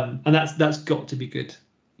 and that's got to be good,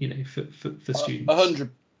 for students.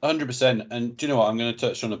 100%. And do you know what? I'm going to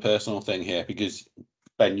touch on a personal thing here, because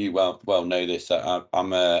Ben, you well know this. That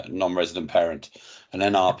I'm a non-resident parent, an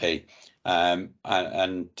NRP, and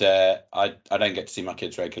I don't get to see my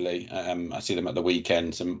kids regularly. I see them at the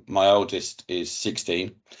weekends, and my oldest is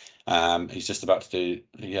 16. He's just about to do.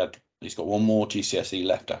 He's got one more GCSE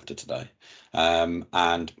left after today, and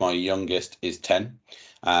my youngest is 10.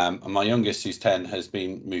 And my youngest, who's 10, has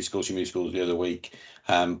moved schools. She moved schools the other week,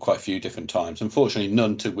 quite a few different times. Unfortunately,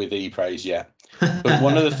 none with ePraise yet. But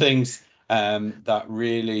one of the things that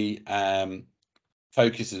really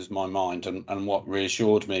focuses my mind and what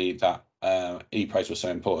reassured me that ePraise was so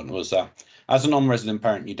important was that as a non-resident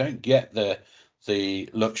parent, you don't get the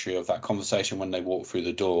luxury of that conversation when they walk through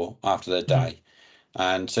the door after their day.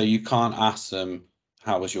 And so you can't ask them,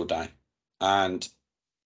 how was your day? And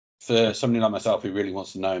for somebody like myself who really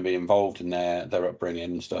wants to know and be involved in their upbringing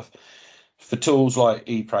and stuff, for tools like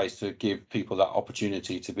ePraise to give people that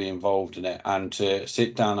opportunity to be involved in it and to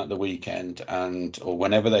sit down at the weekend or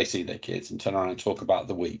whenever they see their kids and turn around and talk about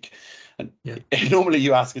the week. And normally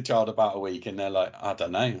you ask a child about a week and they're like, I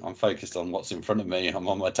don't know, I'm focused on what's in front of me. I'm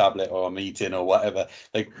on my tablet or I'm eating or whatever.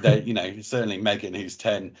 They certainly Megan, who's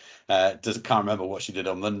 10, can't remember what she did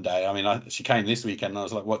on Monday. I mean, she came this weekend and I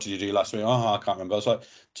was like, what did you do last week? Oh, I can't remember. I was like,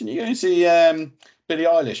 didn't you go and see Billie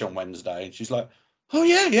Eilish on Wednesday? And she's like, oh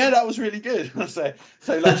yeah, that was really good. so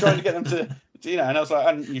like trying to get them to and I was like,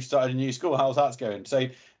 and you've started a new school, how's that going? So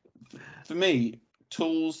for me,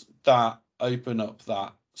 tools that open up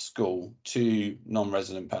that school to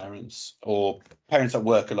non-resident parents or parents that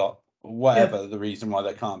work a lot, whatever the reason why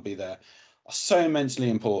they can't be there, are so immensely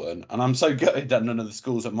important. And I'm so gutted that none of the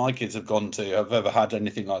schools that my kids have gone to have ever had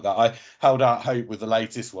anything like that. I held out hope with the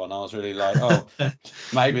latest one. I was really like, oh,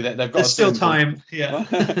 maybe they've got There's still time.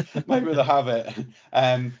 Maybe they'll have it.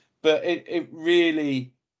 But it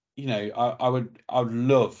really, I would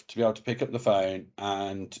love to be able to pick up the phone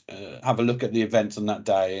and have a look at the events on that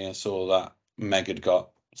day. And I saw that Meg had got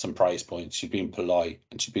some praise points. She'd been polite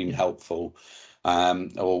and she'd been helpful,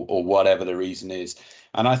 or whatever the reason is.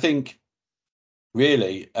 And I think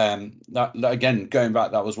really that again, going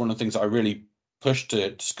back, that was one of the things that I really pushed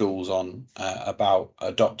to schools on about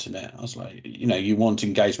adopting it. I was like, you want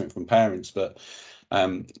engagement from parents, but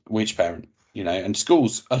which parent? And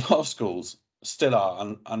schools, a lot of schools still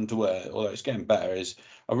are, and although it's getting better,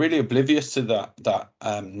 are really oblivious to that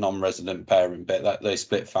non-resident parent bit, that they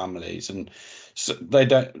split families, and so they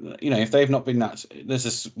don't, if they've not been that, there's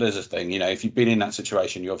a thing, if you've been in that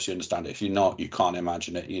situation, you obviously understand it. If you're not, you can't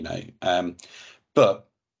imagine it, but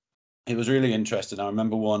it was really interesting. I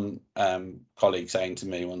remember one colleague saying to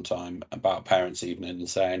me one time about parents' evening and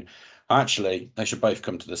saying, actually, they should both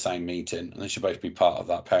come to the same meeting and they should both be part of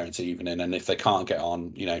that parents' evening. And if they can't get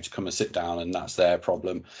on, to come and sit down, and that's their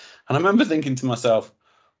problem. And I remember thinking to myself,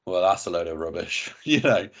 well, that's a load of rubbish.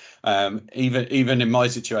 Even in my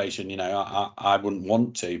situation, I wouldn't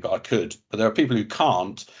want to, but I could. But there are people who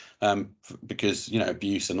can't because,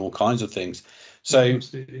 abuse and all kinds of things. So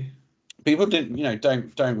absolutely. People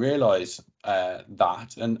don't realize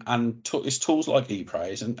that, and it's tools like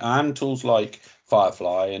ePraise and tools like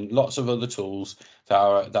FireFly and lots of other tools that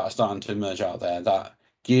are starting to emerge out there that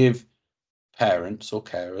give parents or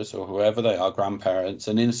carers or whoever they are, grandparents,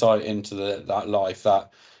 an insight into that life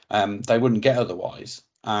that they wouldn't get otherwise.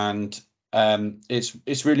 And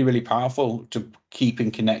it's really, really powerful to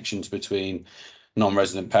keeping connections between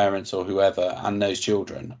non-resident parents or whoever and those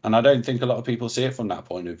children. And I don't think a lot of people see it from that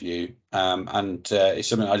point of view. And it's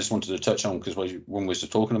something I just wanted to touch on, because when we were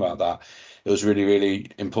talking about that, it was really, really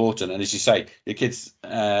important. And as you say, your kids,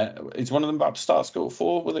 is one of them about to start school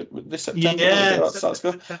this September? Yeah, start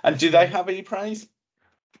school? And do they have ePraise?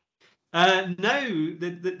 No,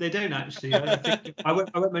 they don't actually. I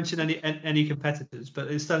won't mention any competitors, but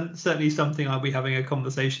it's certainly something I'll be having a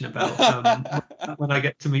conversation about when I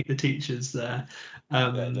get to meet the teachers there.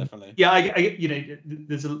 Yeah, definitely. Yeah,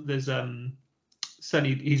 there's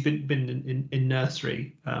certainly he's been in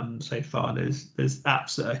nursery so far. There's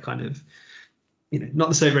apps that are kind of not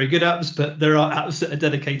necessarily very good apps, but there are apps that are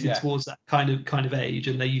dedicated towards that kind of age,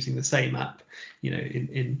 and they're using the same app,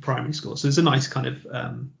 in primary school. So there's a nice kind of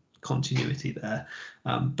continuity there.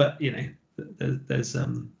 But there's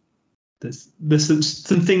some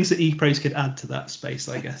things that ePraise could add to that space,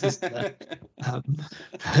 I guess. Isn't there?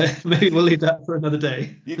 Maybe we'll leave that for another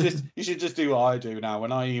day. You should just do what I do now.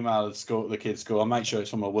 When I email the kids' school, I make sure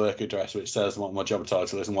it's from a work address, which says what my job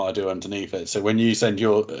title is and what I do underneath it. So when you send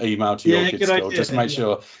your email to your kids' school, just make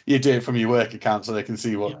sure you do it from your work account so they can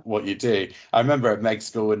see what you do. I remember at Meg's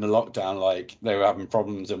school in the lockdown, like they were having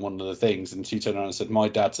problems in one of the things, and she turned around and said, "My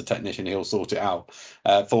dad's a technician; he'll sort it out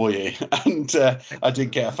for you." And I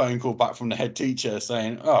did get a phone call back from the head teacher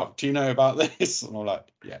saying, "Oh, do you know about this?" And I'm like,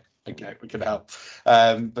 "Yeah, okay, we can help."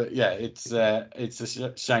 But yeah, it's a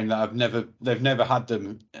shame that they've never had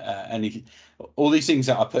them all these things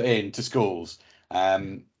that I put into schools.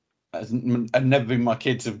 And never been my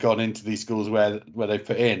kids have gone into these schools where they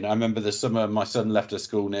put in. I remember the summer my son left a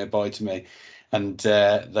school nearby to me, and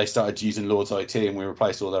they started using Lord's IT, and we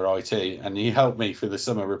replaced all their IT, and he helped me through the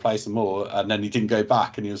summer replace them all, and then he didn't go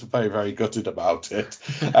back, and he was very, very gutted about it,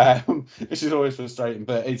 which is always frustrating.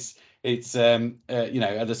 But it's at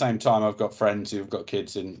the same time, I've got friends who've got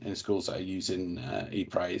kids in schools that are using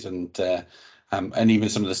ePraise, and even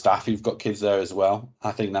some of the staff who've got kids there as well.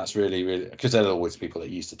 I think that's really, really, because there are always people that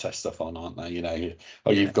used to test stuff on, aren't they? You've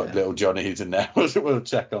got little Johnny who's in there. We'll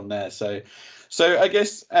check on there. So I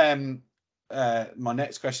guess my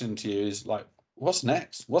next question to you is, like, what's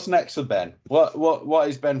next? What's next for Ben? What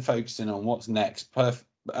is Ben focusing on? What's next?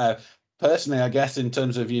 Personally, I guess, in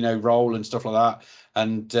terms of role and stuff like that,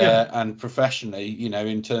 and professionally,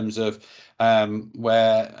 in terms of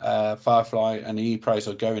where FireFly and ePraise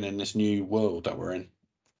are going in this new world that we're in.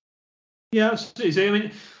 Yeah, absolutely. So, I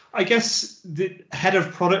mean, I guess the head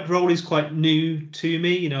of product role is quite new to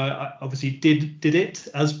me. I obviously did it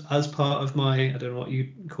as part of my, I don't know what you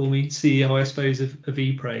call me, CEO, I suppose, of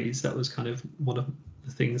ePraise. That was kind of one of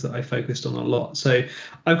the things that I focused on a lot. So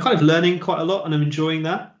I'm kind of learning quite a lot, and I'm enjoying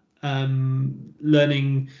that.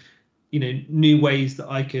 Learning, new ways that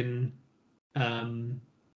I can,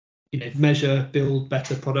 measure, build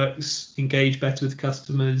better products, engage better with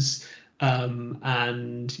customers,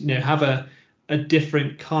 and have a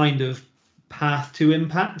different kind of path to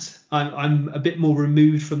impact. I'm a bit more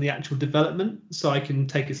removed from the actual development, so I can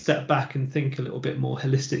take a step back and think a little bit more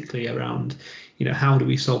holistically around, how do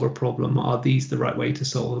we solve a problem? Are these the right way to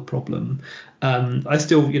solve a problem? I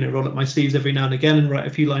still, roll up my sleeves every now and again and write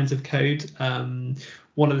a few lines of code.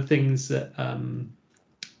 One of the things that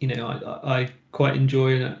I quite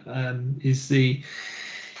enjoy is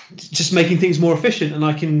just making things more efficient, and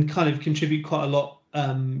I can kind of contribute quite a lot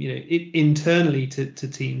internally to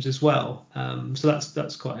teams as well. So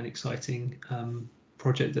that's quite an exciting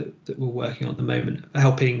project that we're working on at the moment,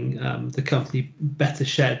 helping the company better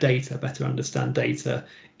share data, better understand data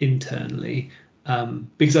internally,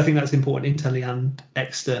 because I think that's important internally and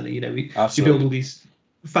externally. We build all these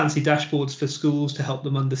fancy dashboards for schools to help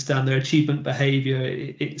them understand their achievement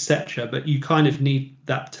behavior, etc. But you kind of need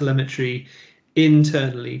that telemetry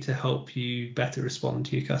internally to help you better respond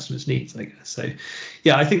to your customers' needs, I guess. So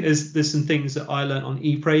yeah, I think there's some things that I learned on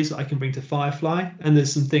ePraise that I can bring to FireFly, and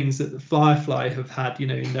there's some things that the FireFly have had,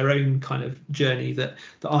 in their own kind of journey that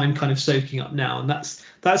I'm kind of soaking up now, and that's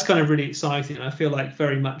kind of really exciting. I feel like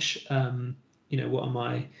very much, what am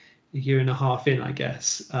I, a year and a half in, I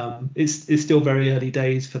guess. It's still very early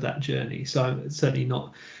days for that journey, so I'm certainly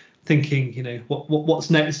not thinking, what's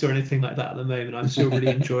next or anything like that at the moment. I'm still really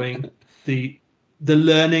enjoying the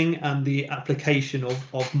learning and the application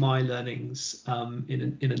of my learnings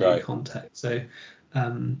in a new context. So I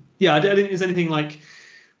don't think there's anything like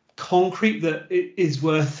concrete that is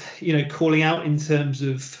worth calling out in terms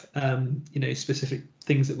of specific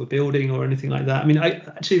things that we're building or anything like that. I mean,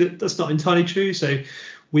 actually that's not entirely true. So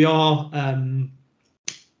we are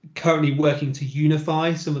currently working to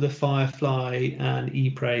unify some of the FireFly and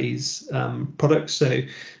ePraise products. So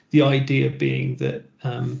the idea being that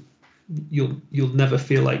you'll never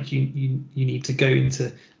feel like you need to go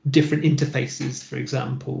into different interfaces, for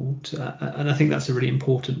example, and I think that's a really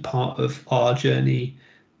important part of our journey,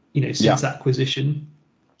 since acquisition.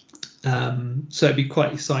 So it'd be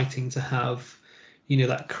quite exciting to have,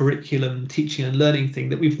 that curriculum teaching and learning thing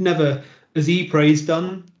that we've never, as ePraise,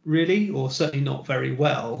 done really, or certainly not very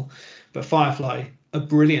well, but FireFly are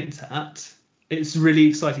brilliant at. It's really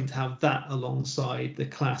exciting to have that alongside the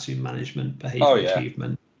classroom management, behavior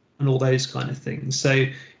achievement, and all those kind of things. So,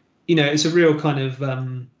 it's a real kind of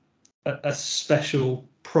a special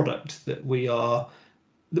product that we've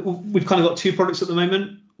kind of got two products at the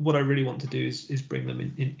moment. what I really want to do is bring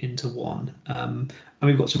them into one. And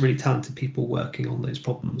we've got some really talented people working on those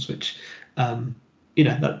problems, which,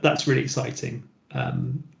 that's really exciting.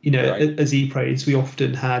 Right. As ePraise, we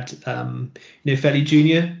often had, fairly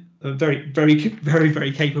junior, very, very, very,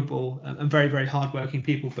 very capable and very, very hardworking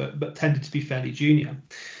people, but tended to be fairly junior.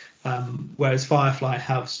 Whereas FireFly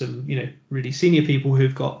have some, really senior people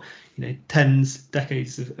who've got,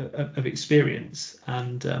 decades of experience,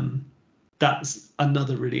 and that's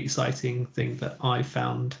another really exciting thing that I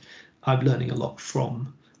found I'm learning a lot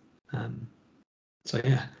from. So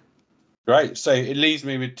yeah. Great. So it leaves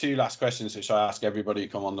me with two last questions, which I ask everybody who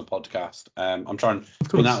come on the podcast. I'm trying.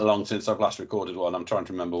 It's been that long since I've last recorded one. I'm trying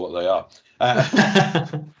to remember what they are.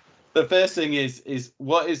 The first thing is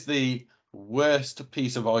what is the worst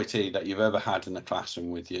piece of IT that you've ever had in the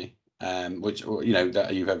classroom with you? Which that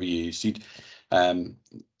you've ever used.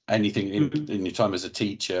 Anything in your time as a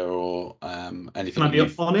teacher or anything? Can I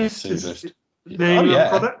be honest? Is name a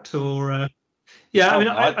product or?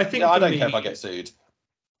 Yeah, I think I don't care if I get sued.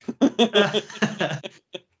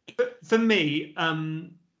 For me,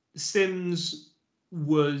 Sims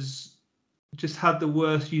just had the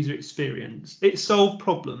worst user experience. It solved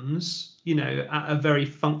problems, at a very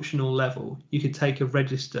functional level. You could take a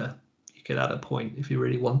register, you could add a point if you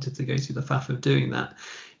really wanted to go through the faff of doing that.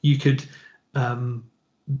 You could,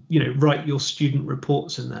 write your student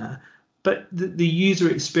reports in there. But the user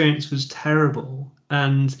experience was terrible.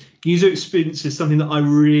 And user experience is something that I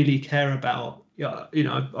really care about.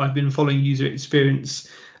 I've been following user experience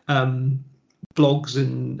blogs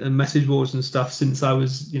and message boards and stuff since I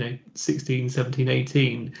was 16, 17,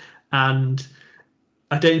 18, and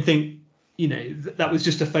I don't think that was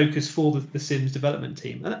just a focus for the Sims development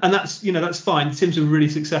team, and that's fine. The Sims were really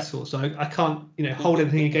successful, so I can't hold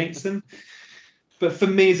anything against them. But for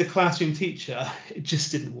me as a classroom teacher, it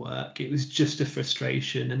just didn't work. It was just a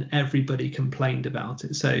frustration, and everybody complained about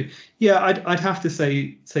it. So yeah, I'd have to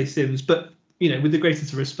say Sims, but with the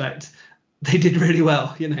greatest respect, they did really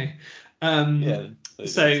well. Yeah.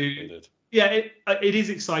 It is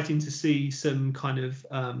exciting to see some kind of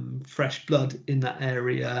fresh blood in that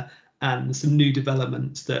area and some new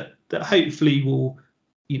developments that hopefully will,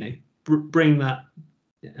 bring that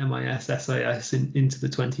MIS, SAS into the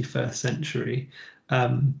 21st century.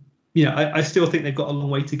 I still think they've got a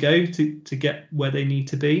long way to go to get where they need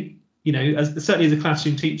to be. Certainly as a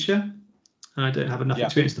classroom teacher, I don't have enough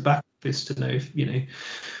experience to back this to know if,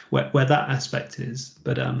 where that aspect is.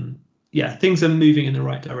 But things are moving in the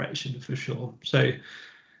right direction for sure. So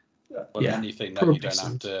anything that you don't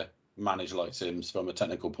have to manage like Sims from a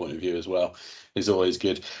technical point of view as well is always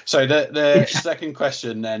good. So the second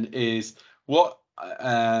question then is, what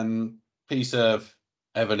piece of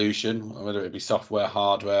evolution, whether it be software,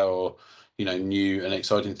 hardware, or new and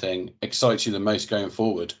exciting thing, excites you the most going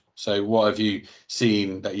forward? So what have you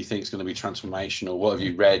seen that you think is going to be transformational? What have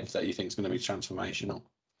you read that you think is going to be transformational?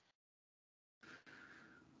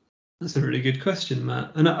 That's a really good question,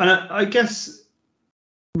 Matt. And I guess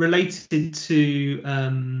related to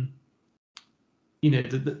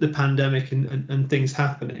the pandemic and things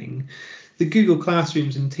happening, the Google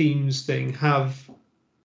Classrooms and Teams thing are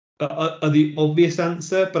the obvious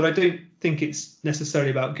answer, but I don't think it's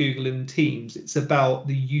necessarily about Google and Teams. It's about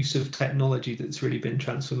the use of technology that's really been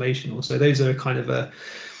transformational. So those are kind of a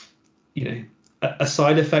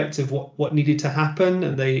side effect of what needed to happen,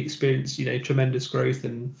 and they experienced tremendous growth,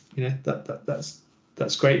 and that's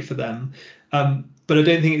great for them. But I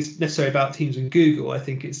don't think it's necessarily about Teams and Google. I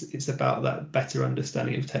think it's about that better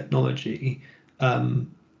understanding of technology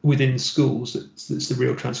within schools that's the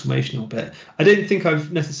real transformational bit. I don't think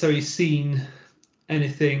I've necessarily seen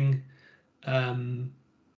anything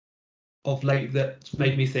of late that's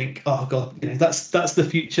made me think, oh god, that's the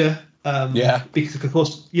future. Because of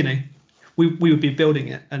course we would be building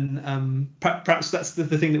it, and perhaps that's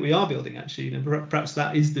the thing that we are building actually. Perhaps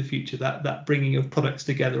that is the future, that bringing of products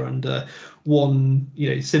together under one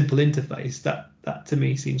simple interface. That to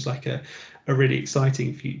me seems like a really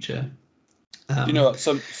exciting future. Do you know what?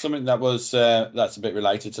 Something that was that's a bit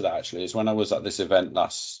related to that actually is when I was at this event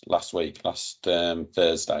last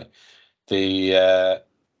Thursday.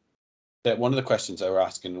 One of the questions they were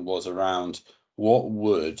asking was around what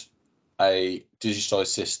would a digitalized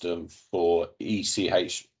system for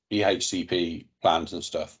EHCP plans and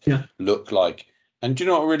stuff look like. And do you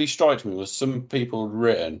know what really strikes me was some people had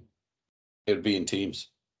written it would be in Teams,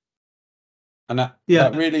 and that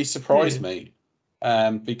really surprised me,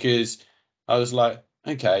 because I was like,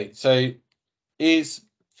 okay, so is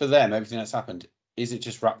for them everything that's happened, is it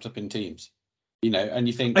just wrapped up in Teams? And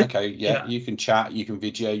you think, okay, you can chat, you can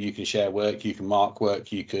video, you can share work, you can mark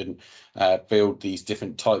work, you can build these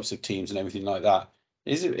different types of teams and everything like that.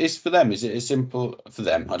 Is for them? Is it as simple for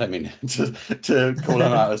them? I don't mean to call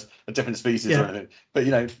them out as a different species or anything,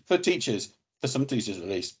 but for teachers, for some teachers at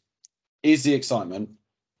least, is the excitement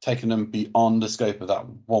taking them beyond the scope of that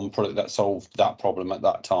one product that solved that problem at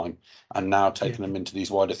that time, and now taking them into these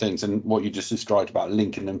wider things, and what you just described about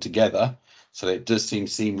linking them together, so it does seem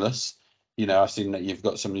seamless. I've seen that you've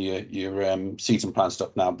got some of your season plan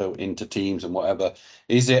stuff now built into Teams and whatever.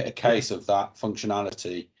 Is it a case of that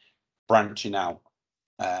functionality branching out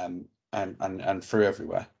and through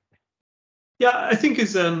everywhere? Yeah, I think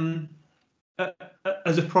as a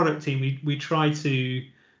product team, we try to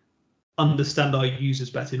understand our users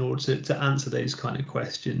better in order to answer those kind of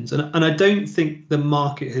questions. And I don't think the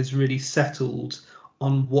market has really settled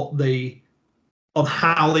on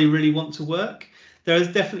how they really want to work. There is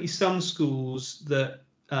definitely some schools that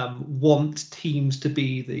want Teams to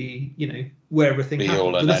be the where everything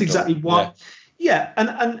happens. And that's exactly why. Yeah,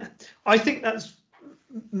 and I think that's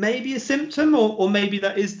maybe a symptom, or maybe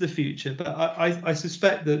that is the future. But I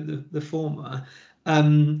suspect that the former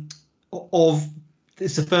of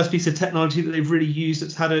it's the first piece of technology that they've really used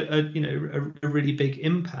that's had a really big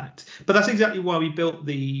impact. But that's exactly why we built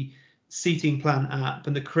the seating plan app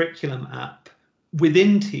and the curriculum app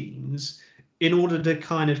within Teams, in order to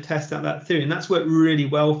kind of test out that theory. And that's worked really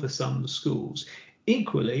well for some schools.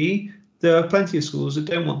 Equally, there are plenty of schools that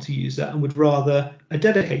don't want to use that and would rather a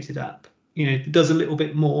dedicated app, that does a little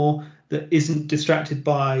bit more, that isn't distracted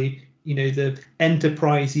by, the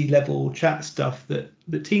enterprisey level chat stuff that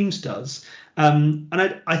Teams does. And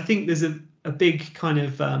I think there's a big kind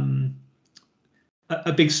of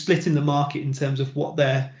a big split in the market in terms of what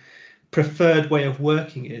their preferred way of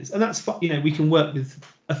working is, and that's we can work with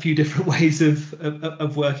a few different ways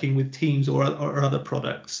of working with Teams or other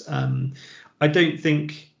products. I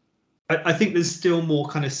think there's still more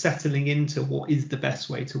kind of settling into what is the best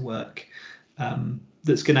way to work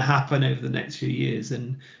that's going to happen over the next few years,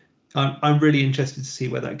 and I'm really interested to see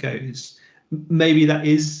where that goes. Maybe that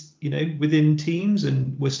is within Teams,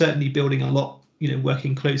 and we're certainly building a lot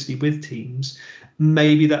working closely with Teams.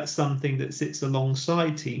 Maybe that's something that sits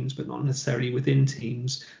alongside Teams, but not necessarily within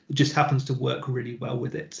Teams. It just happens to work really well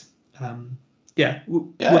with it. We're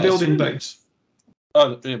building both.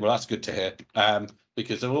 Oh, well, that's good to hear.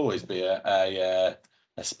 Because there'll always be a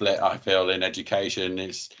split, I feel, in education.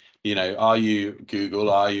 It's are you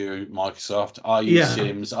Google? Are you Microsoft? Are you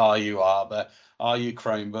Sims? Are you Arbor? Are you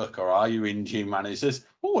Chromebook? Or are you Intune Managed? There's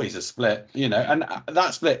always a split, and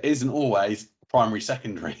that split isn't always primary,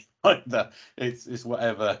 secondary. It's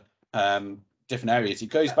whatever different areas.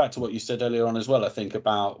 It goes back to what you said earlier on as well, I think,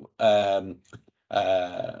 about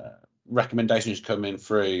recommendations coming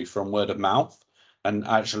through from word of mouth, and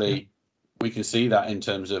actually we can see that in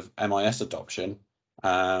terms of MIS adoption.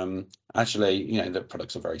 The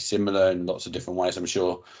products are very similar in lots of different ways. I'm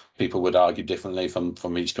sure people would argue differently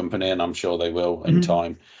from each company, and I'm sure they will in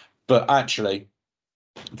time, but actually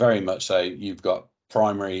very much so. You've got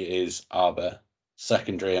primary is Arbor,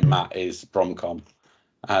 secondary and Matt is Bromcom,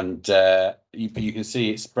 and you can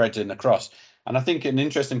see it spreading across. And I think an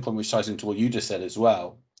interesting point, which ties into what you just said as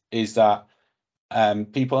well, is that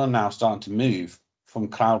people are now starting to move from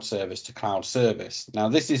cloud service to cloud service. Now,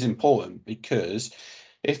 this is important because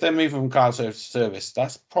if they're moving from cloud service to service,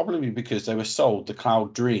 that's probably because they were sold the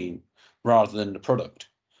cloud dream rather than the product.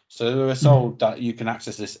 So they were sold that you can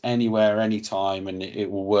access this anywhere, anytime, and it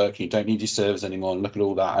will work. You don't need your servers anymore, and look at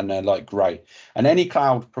all that. And they're like, great. And any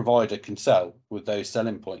cloud provider can sell with those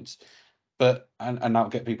selling points, and that'll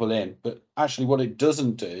get people in. But actually what it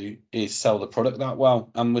doesn't do is sell the product that well.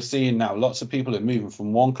 And we're seeing now lots of people are moving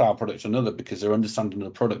from one cloud product to another because they're understanding the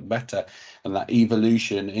product better and that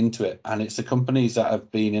evolution into it. And it's the companies that have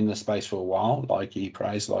been in the space for a while, like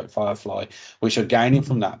ePraise, like FireFly, which are gaining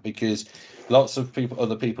from that, because lots of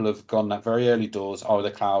other people have gone that very early doors,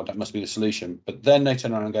 the cloud, that must be the solution. But then they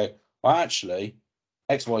turn around and go, well, actually,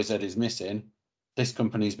 XYZ is missing. This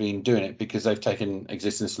company's been doing it because they've taken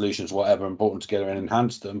existing solutions, whatever, and brought them together and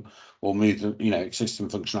enhanced them, or moved the existing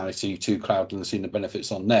functionality to cloud and seen the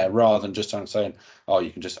benefits on there, rather than just saying,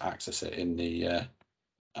 you can just access it in the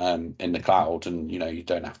cloud, and you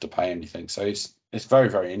don't have to pay anything. So it's very,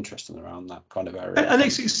 very interesting around that kind of area. And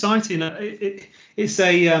it's exciting. It's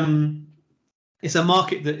a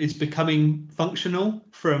market that is becoming functional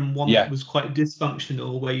from one that was quite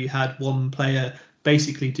dysfunctional, where you had one player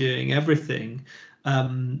basically doing everything.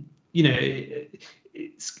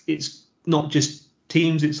 It's not just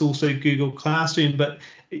Teams, it's also Google Classroom, but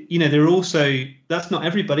there are also, that's not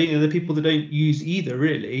everybody. There are people that don't use either,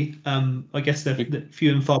 really. I guess they're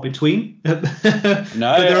few and far between. No, but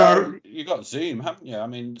there are. You got Zoom, haven't you? I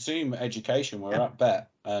mean, Zoom Education were at BET,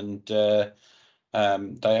 and they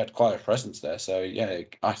had quite a presence there. So yeah,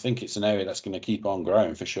 I think it's an area that's going to keep on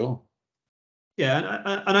growing for sure.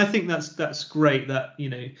 Yeah, and I think that's great that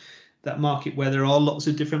that market where there are lots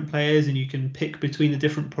of different players and you can pick between the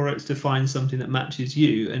different products to find something that matches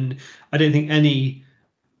you. And I don't think any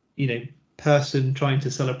person trying to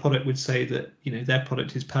sell a product would say that their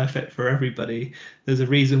product is perfect for everybody. There's a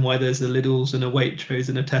reason why there's a Lidl's and a Waitrose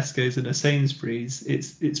and a Tesco's and a Sainsbury's.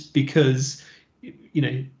 It's because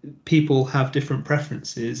people have different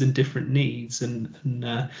preferences and different needs, and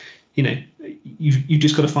you've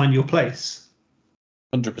just got to find your place.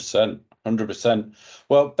 100%.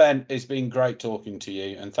 Well, Ben, it's been great talking to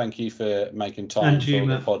you, and thank you for making time for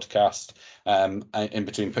the podcast in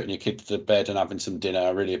between putting your kids to bed and having some dinner.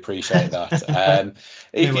 I really appreciate that.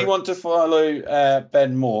 If you want to follow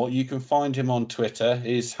Ben more, you can find him on Twitter.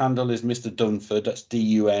 His handle is Mr. Dunford. That's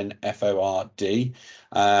Dunford.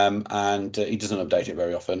 And he doesn't update it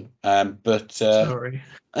very often. But sorry.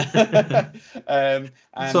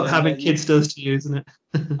 That's what having kids does to you, isn't it?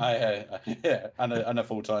 Yeah, and a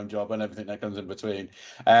full-time job and everything that comes in between.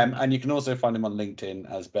 And you can also find him on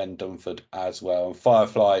LinkedIn as Ben Dunford as well. And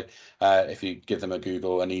FireFly, if you give them a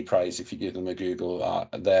Google, and ePraise, if you give them a Google, are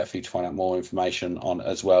there for you to find out more information on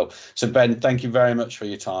as well. So Ben, thank you very much for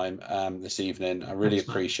your time this evening. I really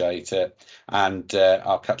appreciate it. And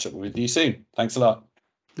I'll catch up with you soon. Thanks a lot.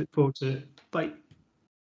 Look forward to it. Bye.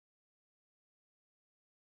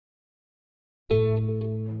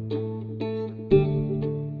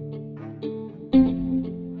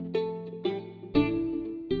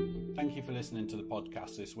 Listening to the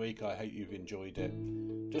podcast this week. I hope you've enjoyed it.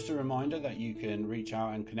 Just a reminder that you can reach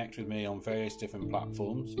out and connect with me on various different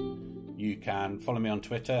platforms. You can follow me on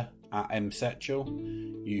Twitter at msetchell.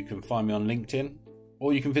 You can find me on LinkedIn,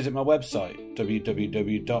 or you can visit my website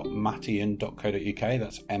www.mattian.co.uk.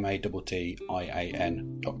 That's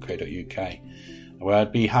mattian.co.uk, where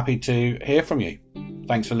I'd be happy to hear from you.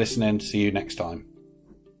 Thanks for listening. See you next time.